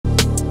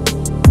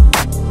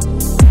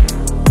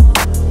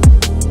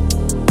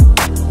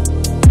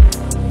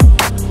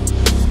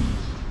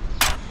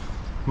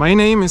My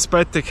name is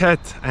Brett the Cat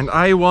and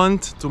I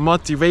want to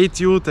motivate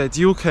you that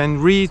you can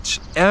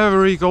reach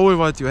every goal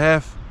what you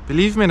have.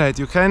 Believe me that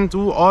you can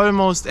do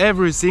almost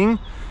everything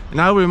and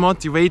I will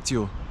motivate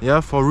you,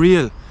 yeah, for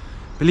real.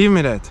 Believe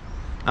me that.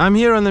 I'm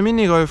here on the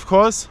mini golf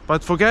course,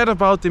 but forget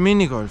about the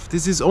mini golf.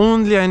 This is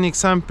only an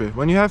example.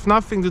 When you have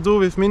nothing to do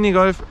with mini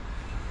golf,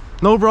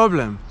 no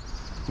problem.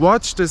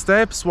 Watch the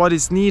steps, what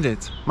is needed.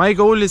 My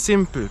goal is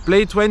simple.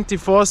 Play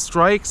 24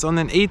 strikes on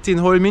an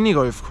 18-hole mini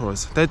golf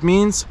course. That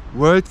means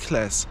world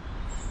class.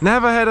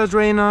 Never had a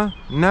trainer,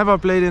 never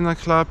played in a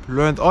club,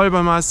 learned all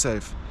by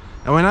myself.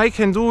 And when I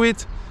can do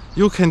it,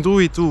 you can do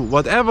it too.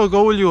 Whatever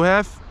goal you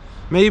have,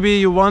 maybe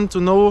you want to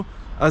know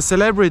a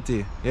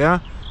celebrity,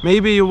 yeah?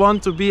 Maybe you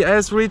want to be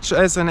as rich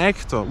as an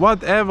actor.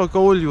 Whatever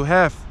goal you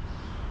have,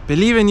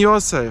 believe in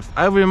yourself.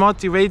 I will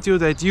motivate you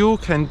that you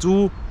can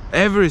do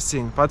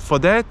everything. But for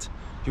that,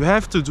 you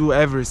have to do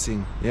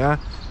everything, yeah?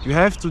 You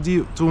have to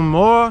do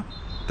more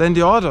than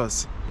the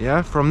others,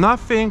 yeah? From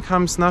nothing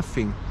comes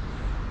nothing.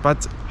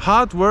 But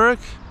hard work,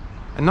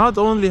 and not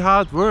only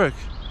hard work,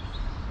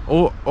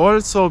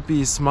 also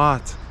be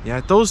smart,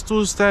 yeah? Those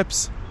two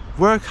steps,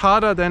 work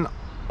harder than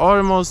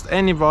almost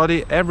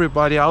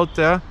everybody out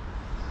there,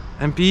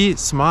 and be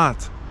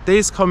smart.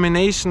 This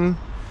combination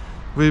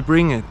will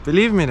bring it,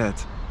 believe me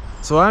that.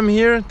 So I'm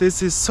here,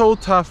 this is so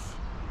tough,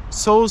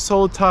 so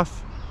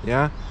tough,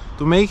 yeah?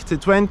 To make the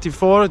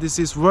 24, this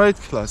is world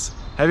class.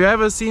 Have you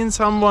ever seen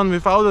someone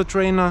without a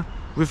trainer,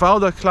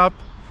 without a club,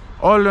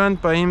 all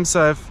learned by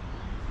himself?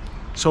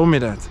 Show me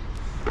that.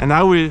 And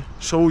I will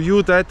show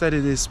you that it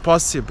is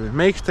possible.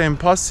 Make the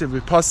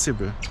impossible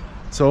possible.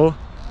 So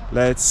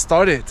let's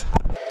start it.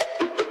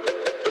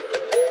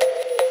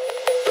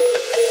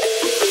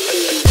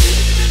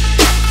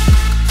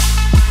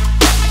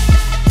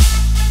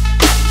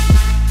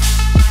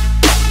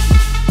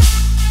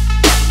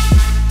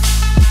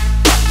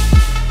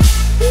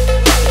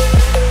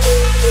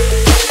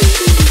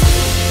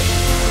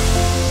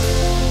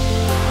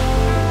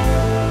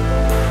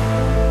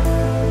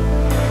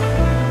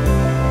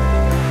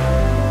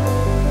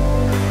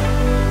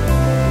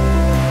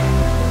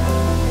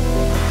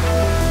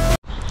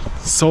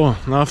 So,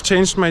 now I've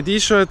changed my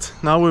t-shirt,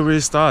 now we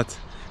will start.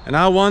 And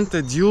I want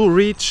that you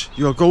reach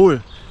your goal.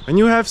 When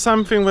you have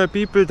something where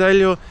people tell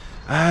you,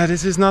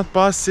 this is not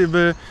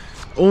possible,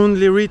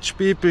 only rich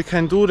people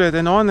can do that,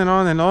 and on and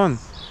on and on.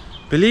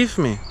 Believe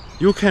me,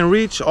 you can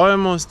reach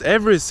almost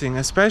everything,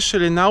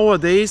 especially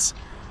nowadays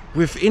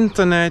with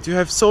internet, you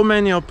have so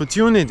many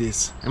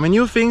opportunities. And when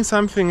you think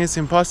something is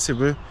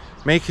impossible,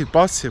 make it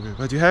possible.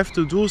 But you have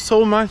to do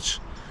so much,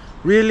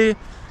 really,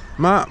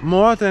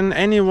 more than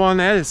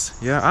anyone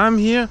else. Yeah, I'm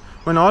here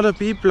when other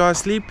people are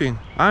sleeping.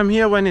 I'm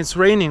here when it's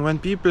raining, when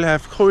people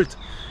have cold.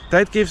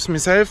 That gives me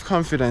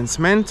self-confidence,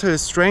 mental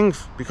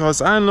strength,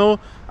 because I know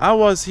I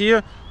was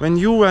here when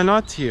you were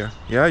not here.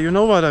 Yeah, you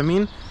know what I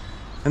mean?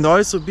 And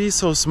also be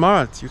so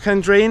smart. You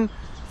can train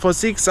for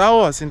 6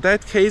 hours. In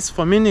that case,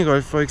 for mini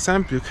golf, for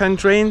example, you can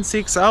train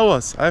 6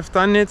 hours. I've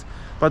done it,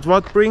 but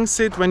what brings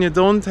it when you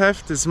don't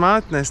have the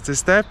smartness, the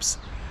steps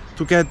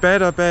to get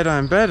better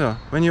and better?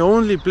 When you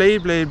only play,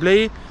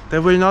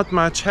 there will not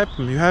much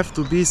happen. You have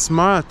to be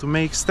smart, to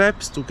make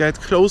steps, to get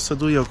closer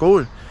to your goal.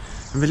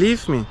 And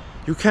believe me,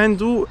 you can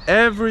do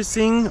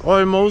everything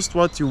almost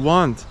what you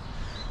want.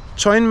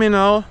 Join me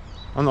now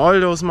on all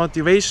those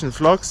motivation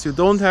vlogs. You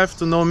don't have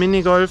to know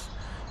mini golf,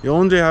 you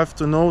only have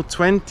to know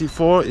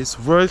 24 is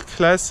world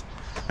class,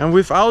 and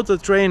without a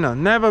trainer,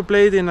 never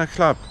played in a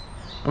club.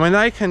 And when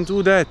I can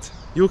do that,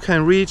 you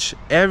can reach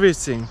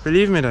everything.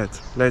 Believe me that.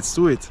 Let's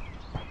do it.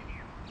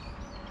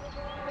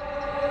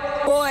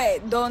 Voy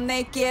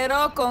donde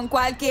quiero con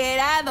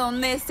cualquiera,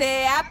 donde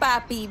sea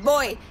papi.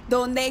 Voy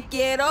donde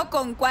quiero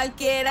con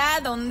cualquiera,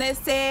 donde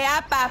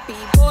sea papi.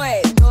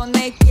 Voy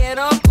donde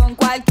quiero con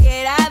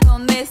cualquiera,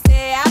 donde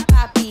sea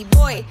papi.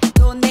 Voy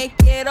donde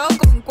quiero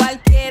con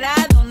cualquiera,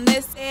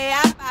 donde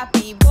sea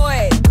papi.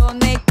 Voy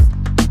donde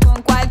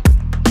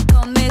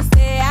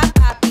sea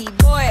papi.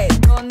 Voy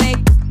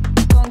donde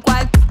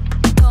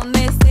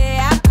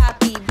sea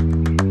papi.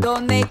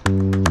 Donde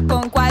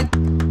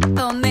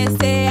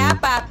sea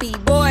papi.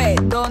 Voy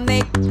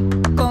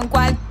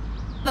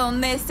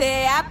donde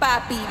sea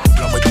papi.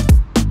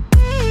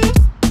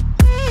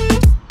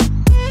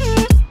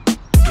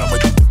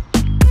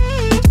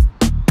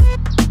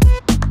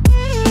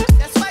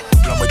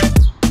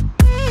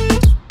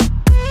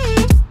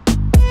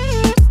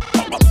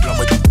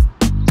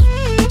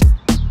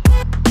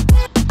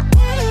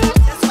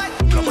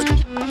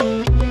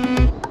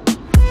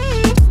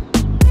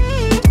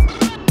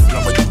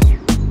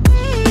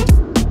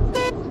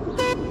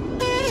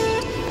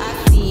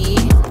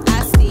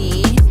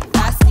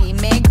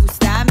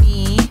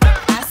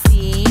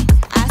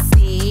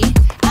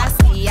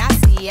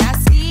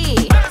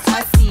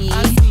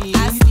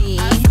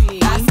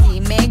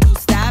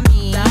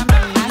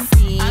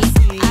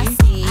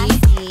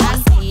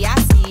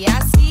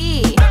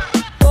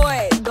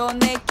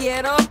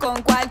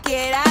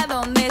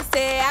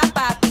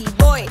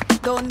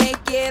 Donde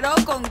quiero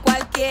con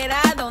cualquiera,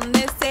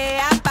 donde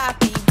sea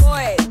papi.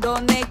 Voy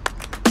donde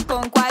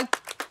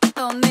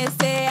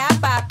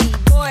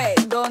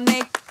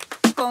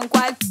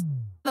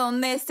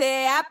donde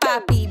sea,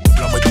 papi.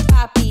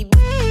 Papi,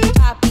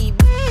 papi,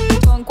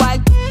 con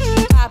cual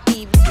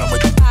papi,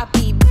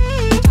 papi,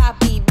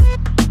 papi,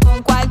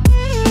 con cual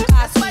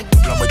papi,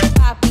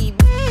 papi,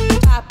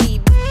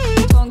 papi,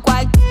 con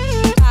cual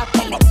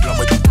papi,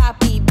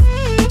 papi,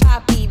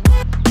 papi,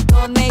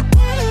 donde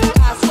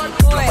papi,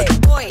 voy,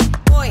 papi,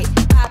 voy,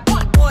 papá,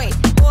 voy,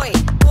 papi,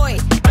 voy,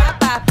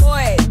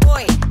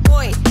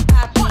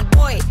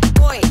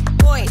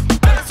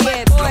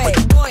 quiero,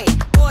 voy,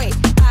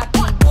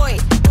 papi,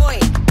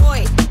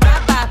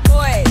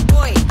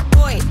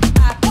 voy,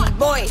 papá,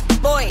 voy,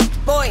 papi,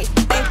 voy,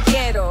 te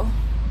quiero.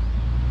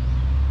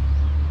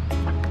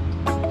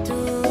 Tú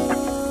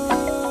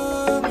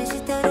me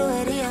hiciste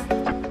brujería,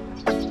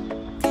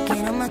 te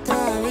quiero más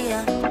todavía.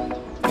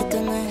 Esto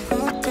no es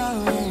justo,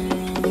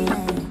 bebé.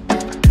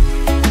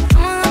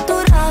 Vamos a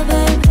natural,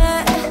 bebé.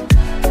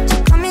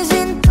 Choca mi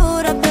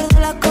cintura, pierdo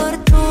la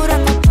cordura.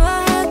 No te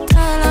bajes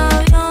del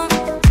avión,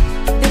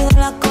 pierdo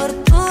la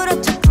cordura.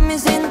 Choca mi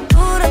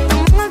cintura,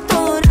 estamos en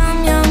altura,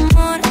 mi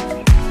amor.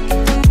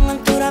 Estamos en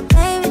altura,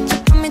 baby.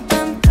 Choca mi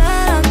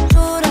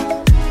temperatura,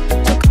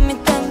 choca mi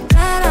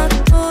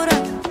temperatura.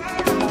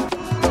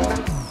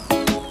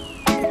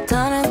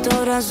 Estar en tu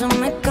brazo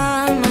me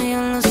calma, yo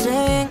lo sé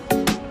bien.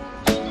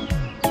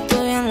 Tú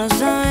bien lo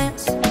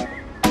sabes,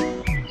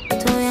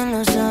 tú bien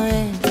lo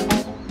sabes.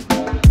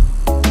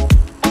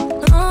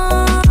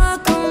 No,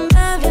 con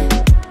bebé,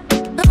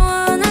 no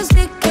van a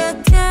decir que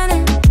tiene.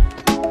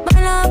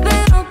 Baila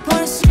pero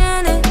por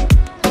cienes,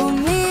 con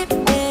mi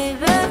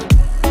bebé.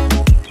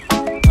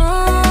 No,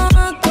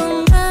 con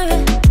bebé,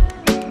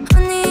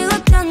 amigo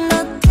te no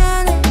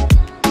tiene.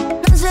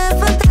 No hace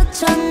falta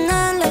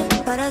Chanel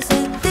para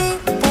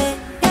sentirte.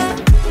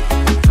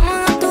 Vamos a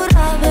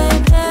natural,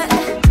 bebé.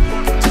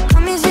 Choca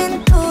mi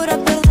cintura,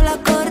 pierdo la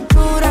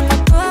cordura. No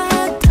te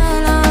bajes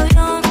del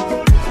avión,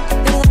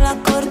 pierdo la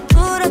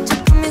cordura.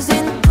 Choca mi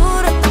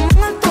cintura, estamos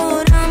en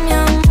altura, mi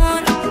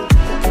amor.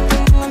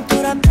 Estamos en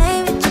altura,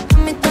 baby. Choca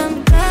mi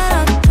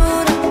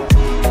temperatura,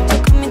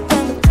 choca mi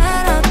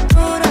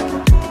temperatura.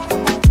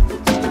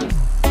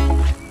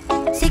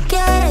 Si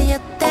quieres yo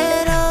te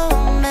robo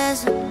un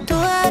beso. Tú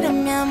eres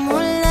mi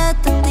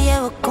amuleto, te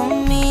llevo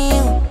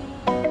conmigo,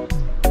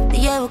 te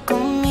llevo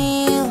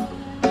conmigo.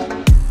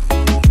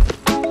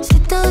 Si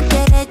tú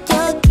quieres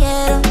yo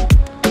quiero.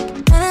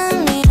 Eres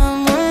mi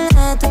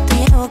amuleto, te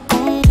llevo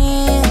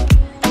conmigo,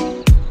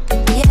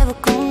 te llevo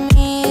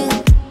conmigo.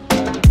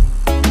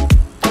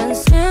 Tú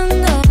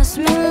enciendes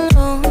mi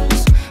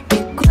luz, mi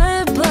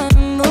cuerpo en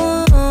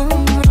mudo.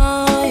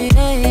 Oh,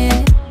 yeah, yeah.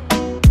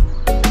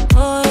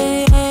 Oh,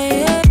 yeah,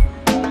 yeah.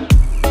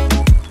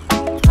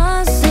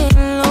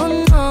 Vacilo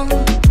no,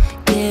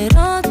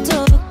 quiero tu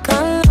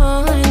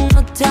calor y no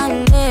te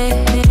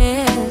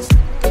alejes,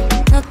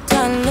 no te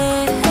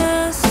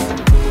alejes.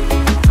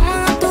 Vamos a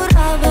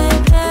natural,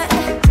 bebé.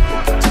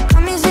 Choca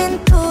mi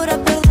cintura,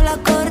 pierdo la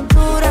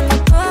cordura. No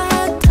te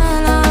bajes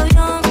del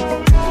avión,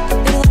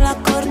 pierdo la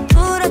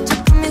cordura.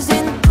 Choca mi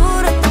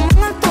cintura, estamos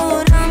en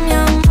altura, mi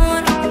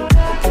amor.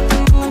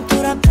 Estamos en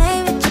altura,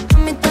 baby. Choca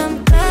mi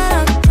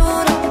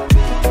temperatura,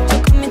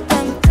 choca mi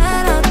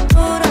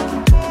temperatura.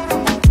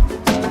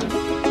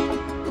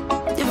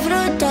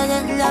 Disfruta de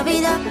la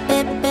vida,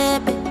 bebé.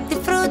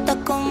 Disfruta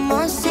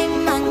como si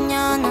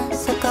mañana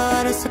se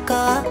acabara, se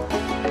acaba,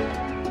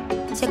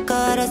 se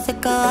acabara, se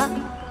acaba.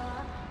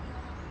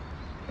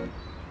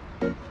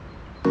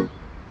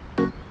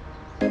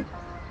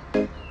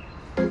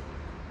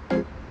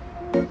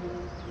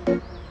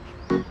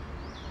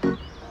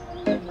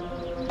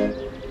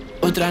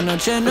 Otra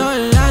noche en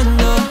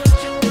Orlando,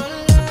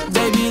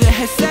 baby,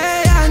 deja ese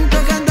llanto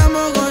que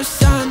andamos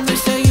gozando y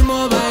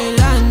seguimos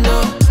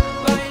bailando.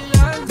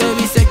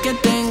 Baby, sé que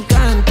te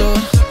encanto.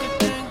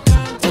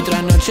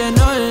 Otra noche en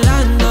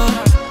Orlando,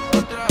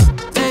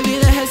 baby,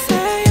 deja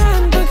ese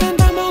llanto que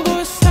andamos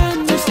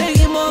gozando y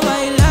seguimos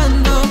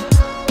bailando.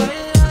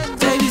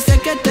 Baby, sé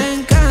que te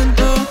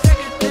encanto.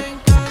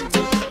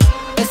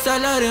 Esa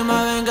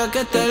lágrima venga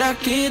que te la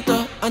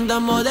quito.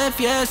 Andamos de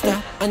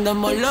fiesta,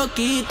 andamos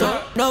loquitos.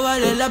 No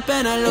vale la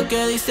pena lo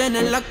que dicen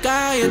en la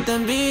calle. Te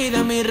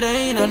envidia, mi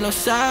reina, lo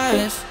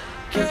sabes.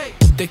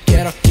 Te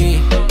quiero aquí,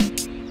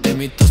 te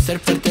invito a ser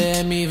parte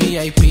de mi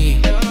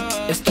VIP.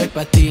 Estoy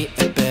pa' ti,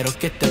 espero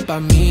que estés pa'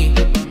 mí.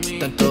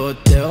 Tanto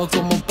boteo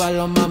como un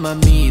paloma,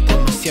 mami.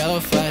 Demasiado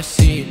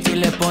fácil. Si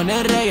le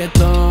pones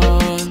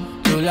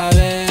reggaetón, tú la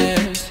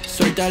ves.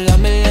 Suelta la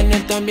melena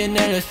y también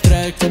el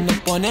estrés. Cuando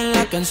ponen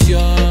la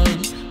canción,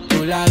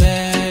 tú la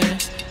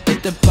ves.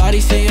 Este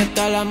party sigue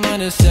hasta el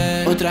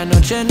amanecer. Otra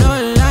noche en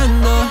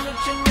Orlando,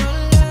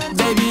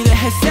 baby,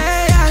 deja ese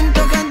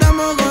llanto que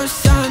andamos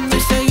gozando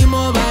y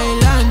seguimos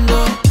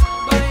bailando.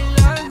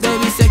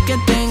 Baby, sé que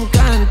te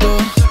encanto.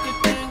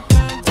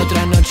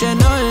 Otra noche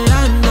en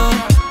Orlando,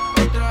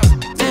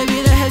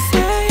 baby, deja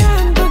ese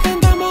llanto que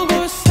andamos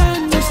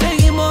gozando y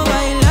seguimos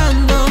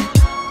bailando.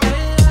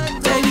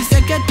 Baby,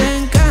 sé que te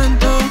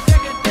encanto.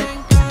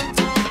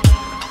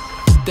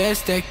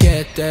 Desde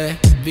que te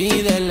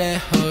vi de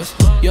lejos,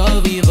 yo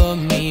vivo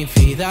mi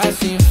vida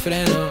sin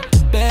freno,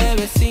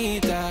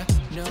 bebecita.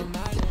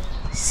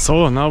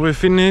 So now we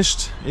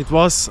finished. It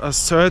was a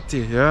 30,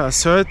 yeah, a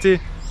 30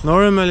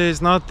 normally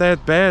is not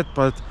that bad,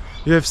 but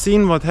you have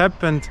seen what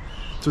happened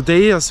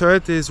today. A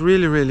 30 is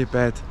really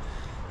bad.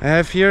 I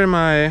have here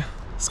my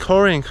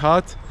scoring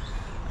card.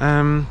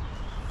 The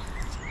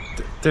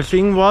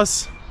thing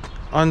was,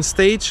 on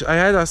stage I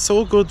had a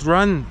so good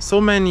run, so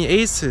many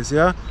aces,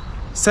 yeah,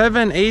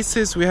 7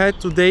 aces we had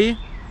today,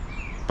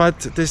 but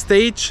the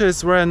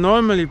stages where I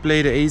normally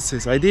play the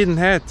aces I didn't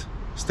had.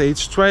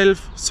 Stage 12,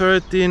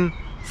 13,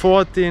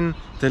 14,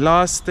 the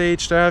last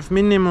stage, they have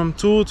minimum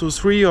 2 to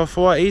 3 or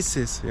 4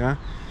 aces, yeah.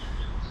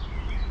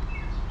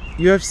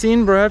 You have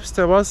seen perhaps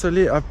there was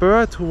a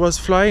bird who was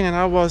flying, and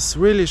I was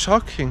really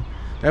shocking.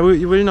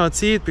 You will not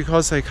see it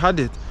because I cut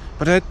it,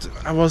 but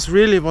that was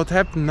really what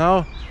happened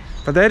now.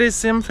 But that is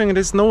something,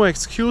 there's no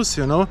excuse,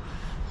 you know.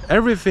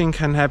 Everything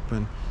can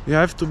happen. You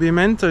have to be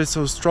mentally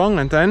so strong.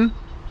 And then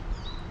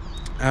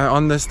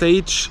on the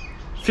stage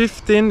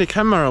 15 the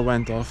camera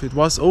went off. It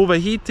was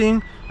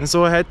overheating, and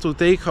so I had to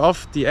take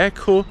off the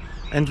echo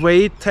and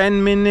wait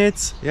 10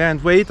 minutes. Yeah,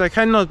 and wait. I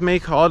cannot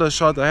make another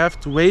shot. I have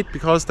to wait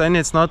because then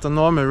it's not a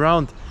normal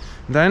round.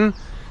 Then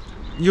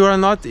you are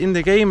not in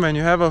the game when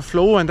you have a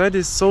flow, and that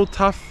is so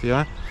tough.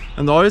 Yeah,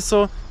 and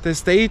also the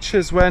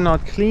stages were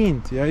not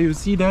cleaned. Yeah, you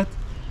see that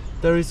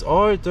there is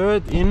all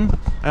dirt in.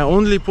 I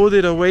only put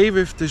it away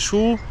with the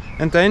shoe,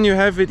 and then you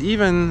have it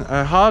even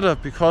harder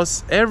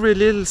because every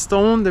little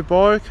stone the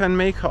ball can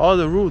make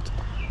another route.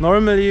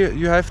 Normally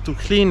you have to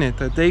clean it.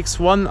 It takes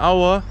 1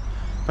 hour,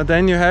 but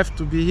then you have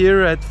to be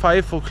here at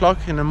 5 o'clock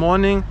in the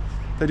morning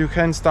that you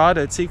can start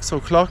at 6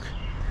 o'clock.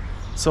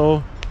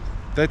 So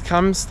that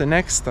comes the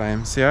next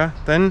times, yeah.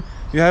 Then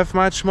you have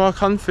much more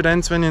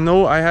confidence when you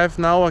know I have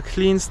now a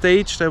clean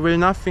stage. There will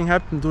nothing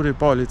happen to the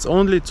ball. It's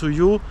only to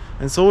you,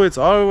 and so it's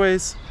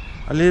always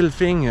a little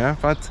thing, yeah.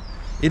 But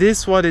it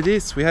is what it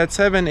is. We had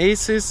 7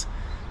 aces,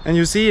 and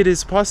you see it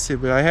is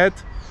possible. I had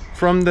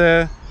from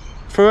the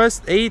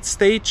first 8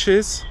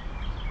 stages,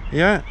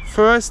 yeah,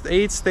 first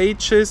 8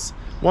 stages,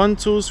 1,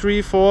 2,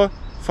 3, 4,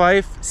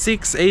 5,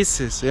 6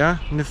 aces, yeah.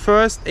 In the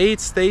first 8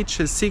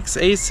 stages, 6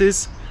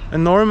 aces,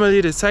 and normally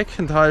the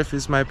second half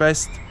is my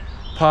best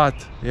part,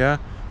 yeah.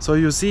 So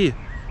you see,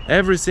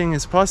 everything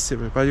is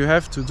possible, but you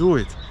have to do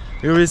it.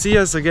 You will see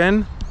us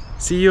again.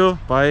 See you,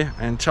 bye,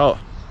 and ciao.